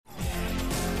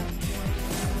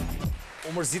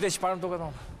U mërzite çfarë më duket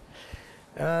thonë?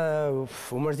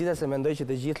 U mërzita se mendoj që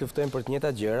të gjithë luftojnë për të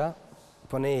njëjtat gjëra,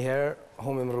 po ne herë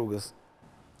humim rrugës.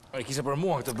 E kishe për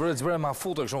mua këtë bëre ma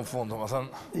futë kështu në fund, domethënë.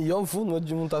 Jo në fund, më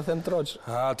mund ta them troç.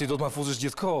 Ti do të ma futësh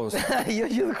gjithkohës. Jo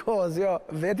gjithkohës, jo.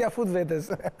 Vetja fut vetes.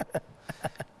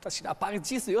 Tash na pak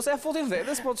gjithë, jo se ja futin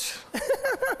vetes, po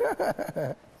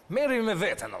merri me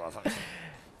veten, domethënë.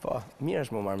 Po, mirë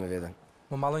është më marrë me veten.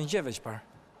 Më mallon gjeve çfarë?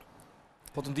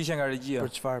 Po të ndiqja nga regjia.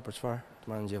 Për çfarë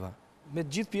të marrën gjeva? Me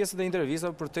gjithë pjesët e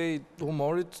intervistave për te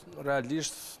humorit,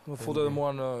 realisht më fut edhe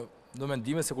mua në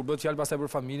mendime se kur bëhet fjalë pastaj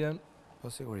për familjen, po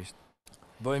sigurisht.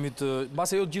 Bëhemi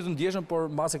mbase jo të gjithë ndjeshëm, por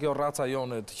mbase kjo raca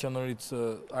jone të qenurit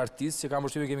artist që kam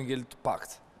përshtypjen kemi ngel të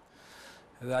pakt.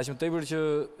 Edhe aq më tepër që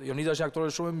Jonida është një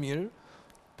aktore shumë e mirë,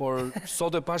 por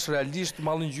sot e pash realisht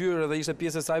mallë ngjyrë dhe ishte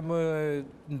pjesë e saj më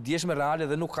ndjeshme reale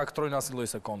dhe nuk aktorojnë asnjë lloj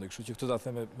sekondi, kështu që këtë ta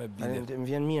them me bindje. Më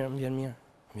vjen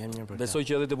mirë. Besoj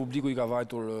që edhe te publiku i ka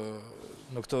vajtur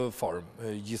në këtë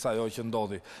formë, gjithë ajo që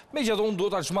ndodhi. Megjithatë unë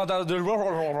duhet ta çmata që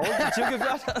kjo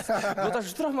fjalë do ta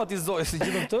shtraumatizoj si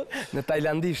gjithë këtë në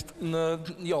tajlandisht.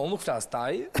 Jo, unë nuk flas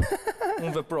taj,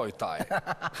 unë veproj taj.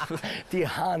 Ti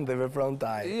han dhe vepron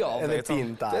taj. Jo, edhe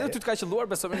pin taj. Edhe ty të ka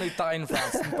qelluar besoj në taj në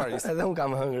Francë, në Paris. Edhe unë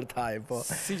kam hëngër taj, po.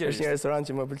 Është një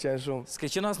restorant që më pëlqen shumë. S'ke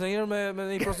qenë asnjëherë me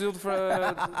një prostitutë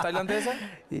tajlandeze?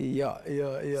 Jo.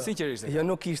 Sinqerisht. Jo,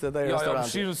 nuk kishte taj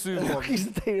restoranti. Nuk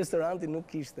kishte taj restoranti, nuk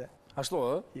kishte. Ashtu,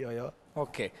 ë? Jo.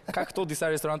 Okej. Ka këto disa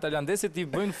restorante tajlandese ti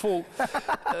bëjnë full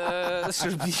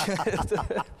shërbime.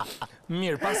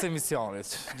 Mirë, pas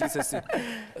emisionit, gjithsesi.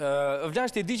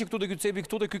 Vlash ti di që këtu do ky cepi,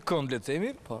 këtu do ky kënd, le të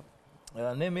themi. Po.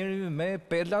 Ne merremi me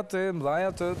perlat e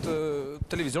mëdha të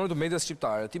televizionit të medias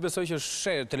shqiptare. Ti besoj që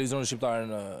sheh televizionin shqiptar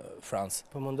në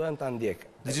Francë. Po mundohem ta ndjek.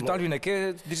 DigitAlbin e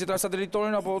ke digital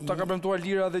satelitorin apo ta ka premtuar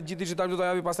Lira dhe gjithë DigitAlbi do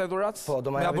ta japi pastaj dhuratë? Po, do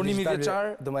ma japi abonimi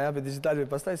vjeçar. Do ma japi DigitAlbi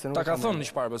pastaj se nuk ta ka thënë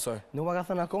çfarë besoj. Nuk ma ka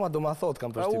thënë akoma, do ma thot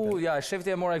kam përshtypjen. Ja, shefi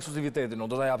e mora ekskluzivitetin,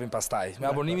 do ta japim pastaj. Me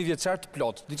abonimi vjeçar të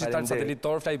plot, digital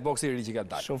satelitor, flyboxi i ri që ka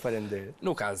dalë. Shumë faleminderit.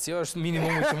 Nuk ka, jo është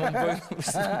minimumi që mund bëjmë.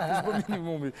 Është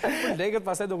minimumi. Për lekët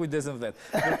pastaj do kujdesen vet.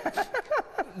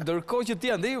 Ndërkohë që ti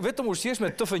andej vetëm ushqesh me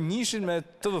TV1-shin, me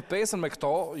TV5-ën, me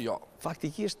këto, jo.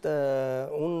 Faktikisht,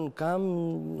 unë kam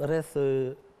rreth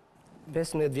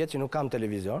 15 vjetë që nuk kam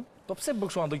televizion. Po pse bë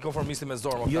kështu anë konformisti me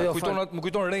zorë? Më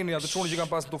kujton Reni, atë çuni që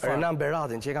kanë pas në Tufar. Renan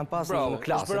Beratin, që e kanë pas në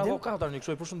klasë. Bravo, avokat tani,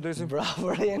 kështu e përshëndesim.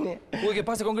 Bravo Reni. U e ke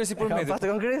pas e kongresin për mediat. Kam pas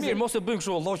e kongresin. Mirë, mos e bëjmë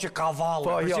kështu lloqe kavalle.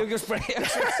 Po jo. Që shpreh.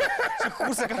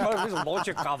 Kurse ka marrë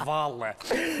lloqe kavalle.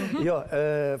 Jo,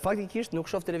 faktikisht nuk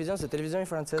shoh televizion se televizioni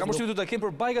francez. Kam përshtypjen të ta kem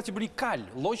për bajgat që bëri kal,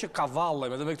 lloqe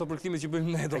kavalle, edhe me këto përkthime që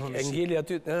bëjmë ne domosdoshmë. E ngeli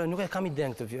aty, nuk e kam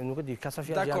iden këtë, nuk e di, ka sa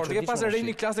fjalë janë. Dakor, ti ke pas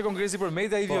Reni klasë kongresi për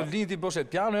media, i violinit, i boshet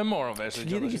piano e morën vesh.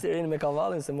 Lidhje kishte Reni me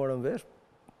kavallin se morën vesh.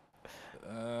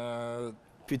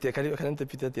 Pyetje, kalojmë te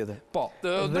pyetja tjetër. Po,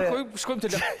 ndërkohë shkojmë te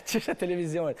çështja e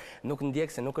televizionit. Nuk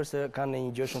ndjek se nuk është se kanë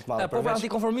një gjë shumë të madhe. Po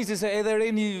antikonformisti se edhe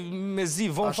Reni mezi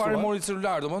von fare mori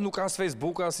celular, domethënë nuk ka as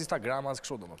Facebook, as Instagram, as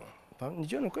kështu domethënë. Po një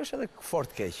gjë nuk është edhe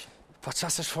fort keq. Po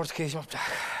çfarë është fort keq më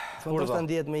plak? Po do të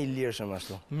ndihet më i lirshëm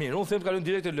ashtu. Mirë, unë them të kalojmë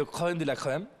direkt te Le Crème de la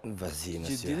Crème. Vas-y,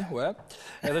 monsieur. Ouais.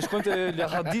 Edhe shkojmë te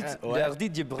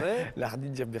Lardit Gjebre.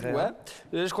 Lardit Gjebre. Ouais.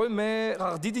 Edhe shkojmë me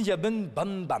Larditin që bën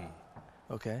ban.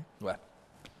 Okej.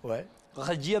 Ouais.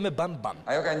 Regjia me ban.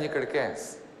 Ajo ka një kërkesë.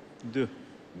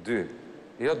 2.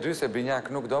 Jo 2 se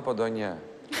binjak nuk do, po do 1.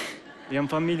 Jam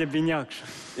familje binjaksh.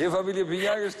 Je familje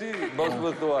binjakësh ti? Mos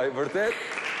më thuaj, vërtet?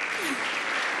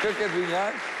 Kë ke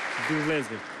binjak? 2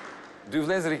 vëllezër. 2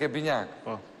 vëllezër i ke binjak?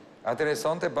 Po. Atëre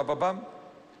sonte bababam?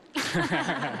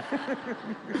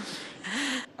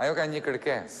 Ajo ka një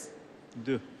kërkesë.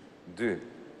 2.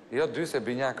 Jo 2 se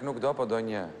binjak nuk do, po do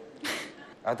 1.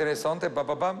 Atëre sonte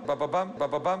bababam?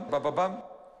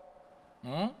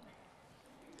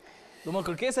 Do më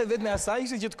kërkesa e vetme asaj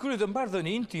ishte që të kryej të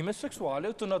marrëdhënie intime seksuale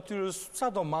të natyrës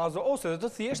sadomaso ose të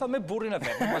thjeshta me burrin e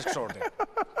vet, me bashkëshortin.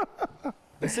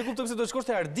 Dhe se kuptoj se do të shkosh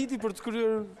te Arditi për të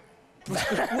kryer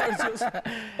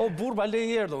o burr ba lej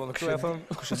herë domethënë kështu e them.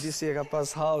 Kush e di si e ka pas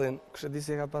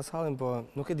hallin, po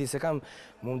nuk e di se kam,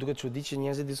 më duket çudi që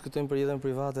njerëzit diskutojnë për jetën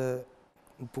private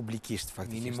publikisht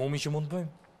faktikisht. Minimumi që mund të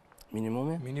bëjmë.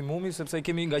 Minimumi, sepse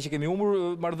nga që kemi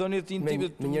humbur marrëdhëniet intime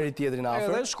me njëri tjetrin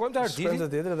afër. Edhe shkojmë te Arditi. Shkojmë te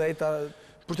tjetri dhe ai ta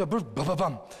për të bërë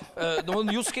bababam.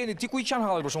 Domethënë ju s'keni, ti ku i qan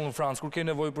hallet për shembull në Francë kur ke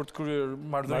nevojë për të kryer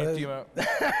marrëdhëniet time.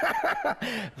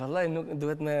 Vallai nuk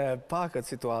duhet me pakët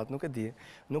situatë, nuk e di.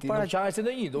 Nuk para qajë se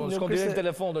ndonjë, domethënë shkon direkt në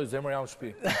telefon do zemër jam në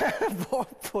shtëpi.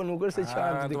 Po nuk është se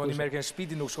qajë dikush. Domethënë i merr në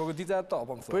shtëpi nuk shkoj ditë ato,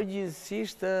 po më thon.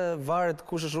 Përgjithsisht varet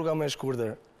kush është rruga më e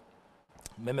shkurtër.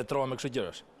 Me metro me kështu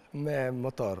gjërash. Me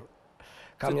motor.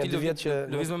 Kam një 2 vjet që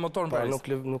lëviz me motor në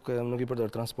Paris. Nuk i përdor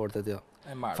transportet, jo.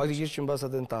 Faktikisht që mbas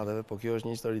atentateve, po kjo është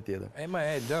një histori tjetër.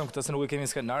 Lëm, këtë se nuk e kemi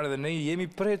skenar dhe ne jemi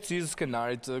preciz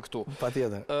skenarit këtu.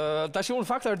 Patjetër. Tash unë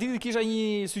fakt Arditi kisha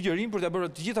një sugjerim për t'ia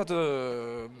bërë të gjitha të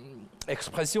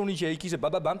ekspresionin që ai kishte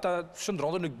bababam ta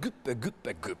shndronte në gyp,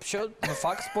 që në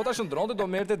fakt po ta shndronte do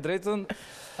merrte drejtën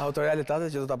Autorealitatet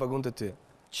që do ta pagunte ty.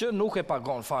 Që nuk e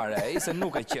pagon fare ai, se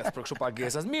nuk e qeth për kështu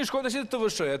pagesas. Mirë, shkoj tash te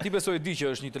TVSH-ja. Ti besoj di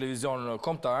që është një televizion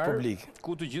kombëtar, publik,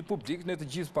 ku të gjithë publik, ne të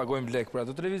gjithë pagojmë lek për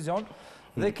atë televizion,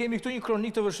 dhe kemi këtu një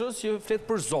kronik TVSH-s që flet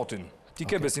për Zotin. Ti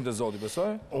ke besim te Zoti,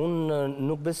 besoj? Unë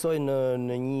nuk besoj në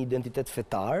një identitet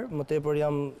fetar, më tepër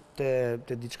jam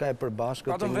te diçka e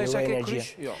përbashkët, te një lloj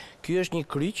energjie. Ky është një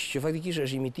kryq që faktikisht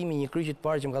është imitimi i një kryqi të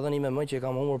parë që më ka dhënë ime më që e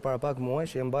kam humbur para pak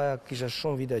muajsh, që e mbaja, kisha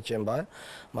shumë vite që e mbaj.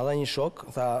 Ma dha një shok,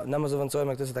 tha, na mos zëvendësoj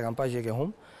me këtë se ta kam parë që e ke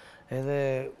humb.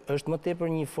 Edhe është më tepër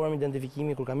një formë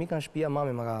identifikimi kur kam ikën në shtëpi,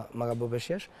 mami ma ka bë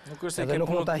beshjesh. Nuk është se ke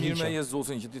punë të mirë me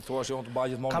Jezusin që ti thua se unë të mbaj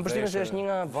gjithmonë. Kam përshtypjen se është një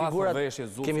nga figurat.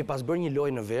 Kemi pas bërë një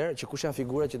lojë në verë që kush janë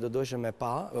figurat që do dojshë me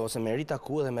pa ose me rita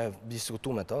ku dhe me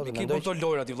diskutu me to. Ne kemi këto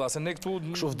lojra ti vëlla, se ne këtu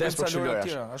kshu vdes për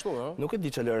lojrat. Ashtu ë? Nuk e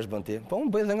di çfarë lojrash bën ti. Po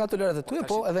unë bëj edhe nga ato lojrat e tua,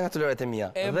 po edhe nga ato lojrat e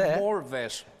mia. E mor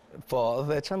vesh. Po,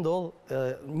 dhe ç'a ndodh,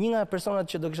 një nga personat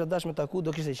që do kisha dashur me taku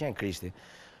do kishte qenë Krishti.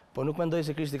 Po nuk mendoj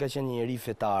se Krishti ka qenë një njeri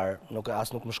fetar,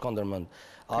 as nuk më shkon ndërmend.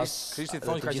 Krishti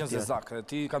thonë ka qenë zezak, dhe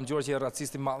ti kam dëgjuar që je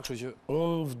racist i madh, kështu që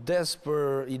unë vdes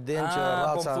për idenë që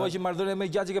raca. Po thua që marrëdhënia më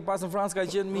e gjatë që ke pasur në Francë ka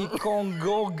qenë mi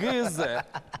kongogeze.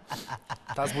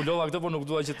 Ta zbulova këtë, por nuk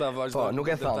dua që ta vazhdoj. Po, nuk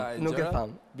e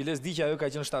tham. Biles di që ajo ka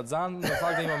qenë shtatzan, në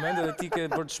fakt në një moment edhe ti ke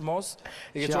për të çmos,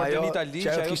 e ke çuar në Itali,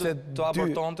 që ajo të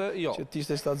abortonte, jo. Që ti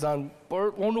ishte shtatzan.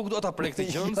 Por unë nuk do ta prek të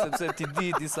gjën, sepse ti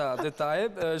di disa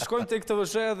detaje. Shkojmë tek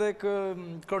TVSH dhe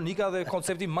kronika dhe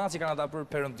koncepti i madh që kanë ata për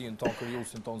perëndin ton,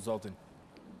 krijuesin ton, Zotin.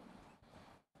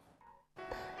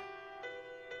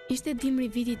 Ishte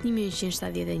dimri vitit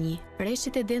 1971.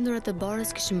 Rreshtet e dendura të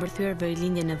Barës kishin mbërthyer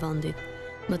verilindjen e vendit.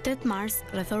 Më 8 mars,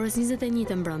 rreth orës 21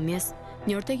 të mbrëmjes,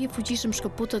 një ortek i fuqishëm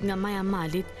shkëputët nga maja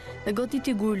malit dhe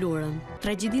goditi gurlurën.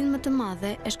 Tragjedinë më të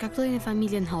madhe e shkaktoi në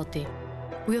familjen Hoti.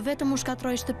 U jo vetëm u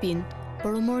shkatroi shtëpinë,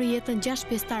 por u mori jetën 6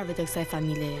 pjesëtarëve të kësaj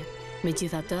familjeje.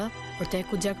 Megjithatë,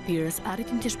 orteku gjakpirës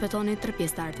arritin të shpëtonin 3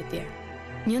 pjesëtarë të tjerë.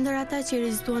 Një ndër ata që i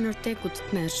rezistuan ortekut të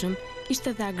tmerrshëm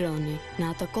ishte dhe Agroni, në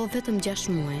atë kohë vetëm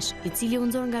 6 muajsh, i cili u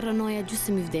nxor nga rënoja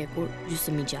gjysmë i vdekur,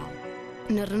 gjysmë i gjallë.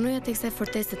 Në rënojat e kësaj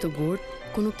fortese të gurt,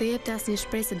 ku nuk të jepte asnjë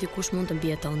shpresë se dikush mund të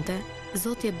mbijetonte,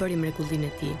 Zoti e bëri mrekullinë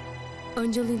e tij.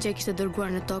 Angjëllin që e kishte dërguar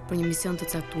në tokë për një mision të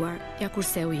caktuar, ja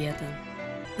kurseu jetën.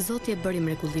 Zoti e bëri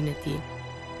mrekullinë e tij.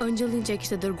 Angjëllin që e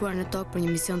kishte dërguar në tokë për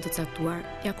një mision të caktuar,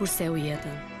 ja kurseu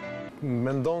jetën.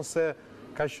 Mendon se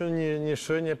ka qenë një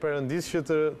shenjë e Perëndis që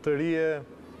të rije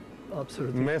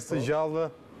mes të gjallëve?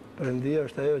 Perëndia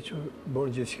është ajo që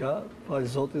bën gjithçka, fal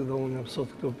Zotit, dhe unë jam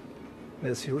sot këtu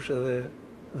mes jush dhe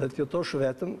të jetosh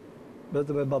vetëm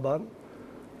me baban,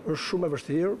 është shumë e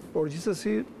vështirë, por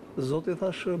gjithsesi Zoti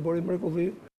thash bëri mrekulli.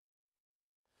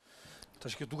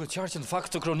 Tash kjo duket qartë që në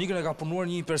fakt të kronikën e ka punuar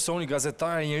një person,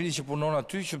 gazetar, njëri që punon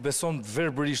aty që beson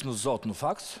verbërisht në Zot, në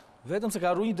fakt. Vetëm se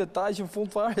ka harruar një detaj që në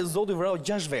fund fare Zoti vrau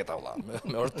 6 veta vëlla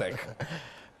me ortek.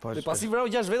 Dhe pasi vrau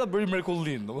 6 veta bëri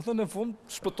mrekullinë. Domethënë në fund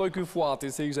shpëtoi ky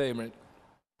fuati se ishte emri.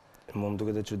 Mua më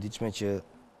duket e çuditshme që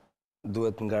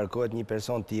duhet të ngarkohet një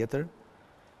person tjetër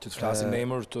që të flasin në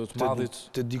emër të madhit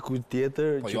të dikujt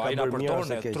tjetër që ka bërë mirë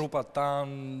ose keq. Trupat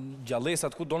tan,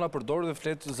 gjallësat ku dona përdor dhe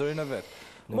flet zërin e vet.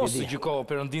 Mos i gjiko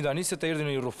Perëndin tani se të erdhi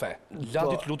në një rufe.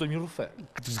 Lati të lutem një rufe.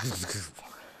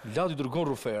 Lati dërgon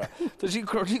rufera. Tash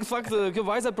kronik fakt kjo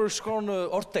vajza për shkon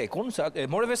ortekun, se e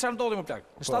morë vesh ndodhi më plak.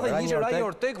 71 vjeçar ai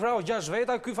ortek vrau 6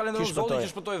 veta, ky falenderoj Zotin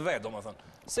që shpëtoi vet, domethënë.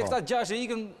 Se këta 6 e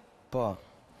ikën. Po.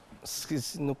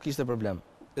 Nuk kishte problem.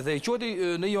 Dhe i quajti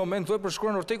në një moment thuaj për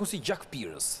shkruan ortekun si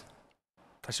gjakpirës.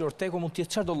 Tash orteku mund të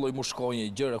jetë çfarë do lloj mushkonje,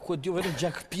 gjëra, ku e di vetëm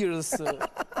gjakpirës.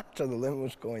 Çfarë do lloj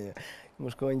mushkonje?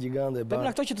 Mushkonje gjigande e bardhë.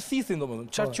 Vetëm ato që të thithin domethënë.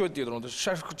 Çfarë quhet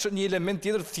tjetër? Një element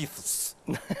tjetër thithës.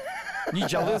 Një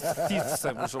gjallëz thithëse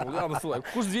për shembull. Ja më thuaj,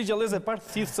 kush vjen gjallëz e parë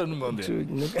thithëse në mendje?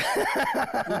 Nuk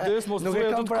e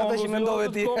kam për atë që mendove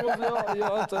ti.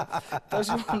 Jo, tash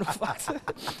në fakt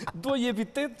do një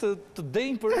epitet të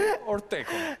denj për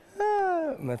ortekun.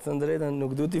 Me thënë drejtën,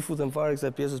 nuk du t'i futem fare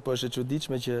kësaj pjesës, po është e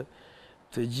çuditshme që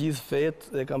të gjithë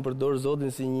fetë e kanë përdorur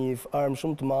Zotin si një armë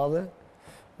shumë të madhe,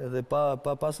 edhe pa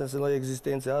pasur asnjë lloj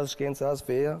ekzistence, as shkencë, as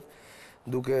feja,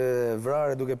 duke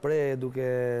vrarë, duke prerë, duke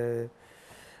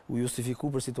u justifiku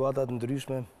për situata të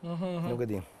ndryshme, nuk e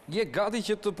di. Je gati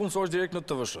që të punësosh direkt në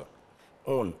TVSH?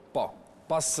 Unë? Po,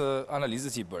 pas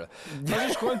analizës që i bëre.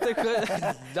 Tash shkojmë tek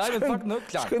lajmet fakt në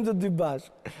Klan. Shkojmë të dy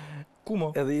bashkë. Ku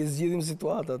mo? Edhe i zgjidhim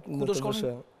situatat Ku do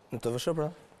shkonim? Në TVSH pra.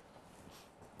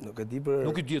 Nuk e di për...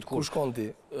 Nuk i diet ku shkon ti?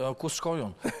 Ku shkoj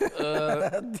unë?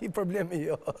 Di problemi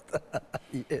jot.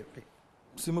 I epi.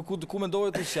 Si më ku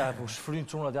mendohet të qepë, shfryn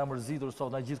çunat jam mërzitur sot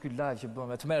nga gjithë ky live që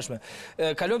bëm, e tmerrshme.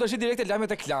 Kalon tash direkt te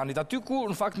lajmet e klanit. Aty ku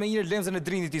në fakt me një lemzën e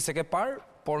drinit ti se ke parë,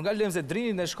 por nga lemzë e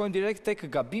drinit ne shkojmë direkt tek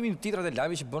gabimi në titrat e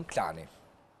lajmeve që bën klani.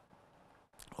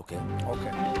 Okej.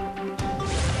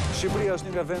 Shqipëria është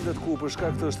një nga vendet ku për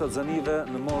shkak të shtatzanive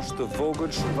në moshë të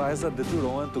vogël shumë vajza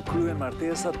detyrohen të kryen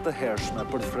martesa të hershme.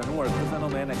 Për të frenuar këtë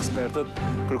fenomen, ekspertët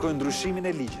kërkojnë ndryshimin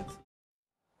e ligjit.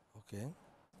 Okej.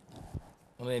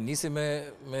 Unë nisi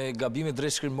me gabime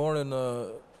drejt shkrimore në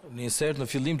një insert në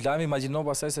fillim të lajmit, imagjino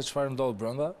pastaj se çfarë ndodh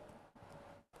brenda.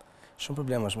 Shumë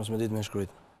problemash, mos më ditë me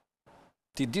shkruajt.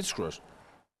 Ti di të shkruash?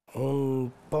 Unë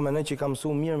po mendoj që kam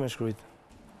mësuar mirë me shkruajt.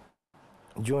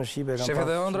 Gjuhën shqipe kam. Shefet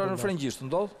e ëndra në frëngjisht,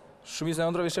 ndodh? Shumica e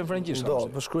ëndrave shën frëngjisht. Do,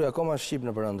 po shkruaj akoma shqip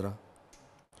në për ëndra.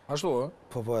 Ashtu ë?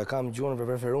 Po, e kam gjuhën për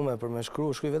preferuar për me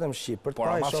shkruaj vetëm shqip. Për të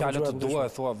parë shoh fjalët të dua e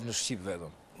thua në shqip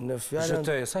vetëm. Në fjalën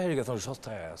Shthurje, sa herë ke thonë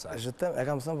Shthurje? Shthurje, e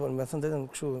kam thënë, por më thënë vetëm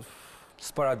kështu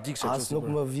sporadikse kështu. As nuk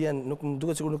më vjen, nuk më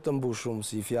duket sikur nuk të mbush shumë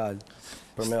si fjalë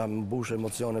për me mbush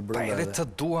emocione brenda. Edhe të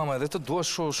dua, edhe të dua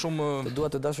shumë të dua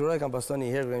të dashuroj, kam pasur një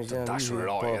herë që të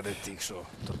dashuroj edhe ti kështu.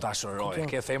 Të dashuroj,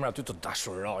 ke femër aty të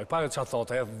dashuroj. Pa çfarë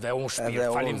thotë, edhe unë shpirt.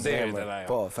 Faleminderit edhe ajo.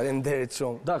 Po, faleminderit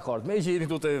shumë. Dakor, me që jemi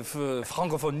këtu te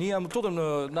frankofonia, më tutëm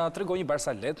na tregoj një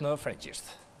barsalet në frëngjisht.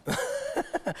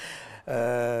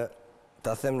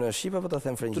 Ta them në shqip apo ta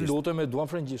them frëngjisht? Të lutem, e duam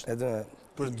frëngjisht.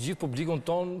 Për gjithë publikun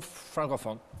ton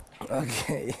frankofon.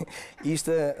 Okej.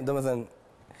 Ishte, domethënë,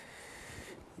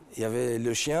 il y avait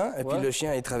le chien et puis le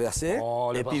chien il traversait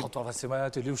et puis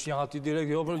le chien aty direkt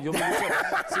jo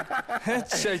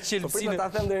Çelësinë. Ta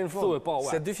them deri në fund.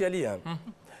 C'est dy fjali janë.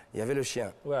 Il y avait le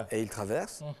chien et il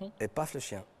traverse et paf le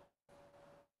chien.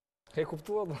 Ke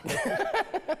kuptuar?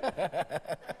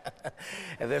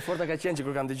 Edhe e forta ka qenë që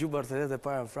kur kam dëgjuar Barthelete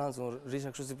para në Francë, unë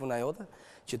rrisha kështu si puna jote,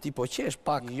 që ti po qesh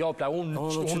pak. Jo,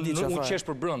 unë qesh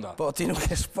për brenda. Po, ti nuk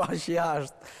e shpash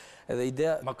jashtë. Edhe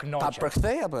ideja, ta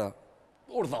përkthej apo?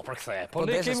 Urdhë përkthej. Po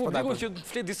ne kemi publikun që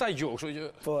flet disa gjuhë, kështu që...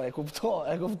 Po, e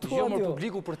kuptoj. Jo, më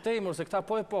publiku për temër, se këta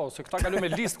se këta kaloj me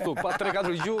listë këtu, pa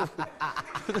 3-4 gjuhë.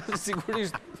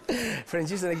 Sigurisht.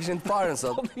 Frëngjishtën e kishin të parën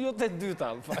sot. Jo të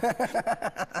dyta.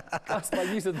 Ka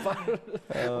spalishtë të parën.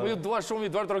 Më ju dua shumë i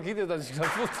Duar Trokitit, ta që ka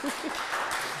futu.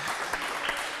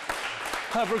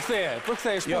 Ha, përktheje,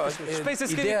 shpej se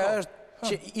s'keni kohë.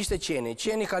 Ishte qeni.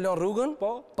 Qeni kalon rrugën,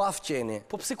 paf qeni.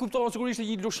 Po pse kuptova sigurisht ishte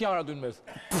një lushnjar aty në mes.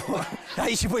 A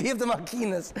ishi po jep të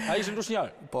makinës. A ishte lushnjar?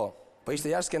 Po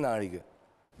ishte jashtë skenari kë.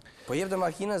 Po jep të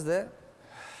makinës dhe...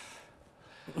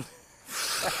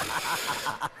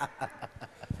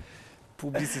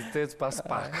 Publicitet pas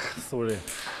pak, Thurje.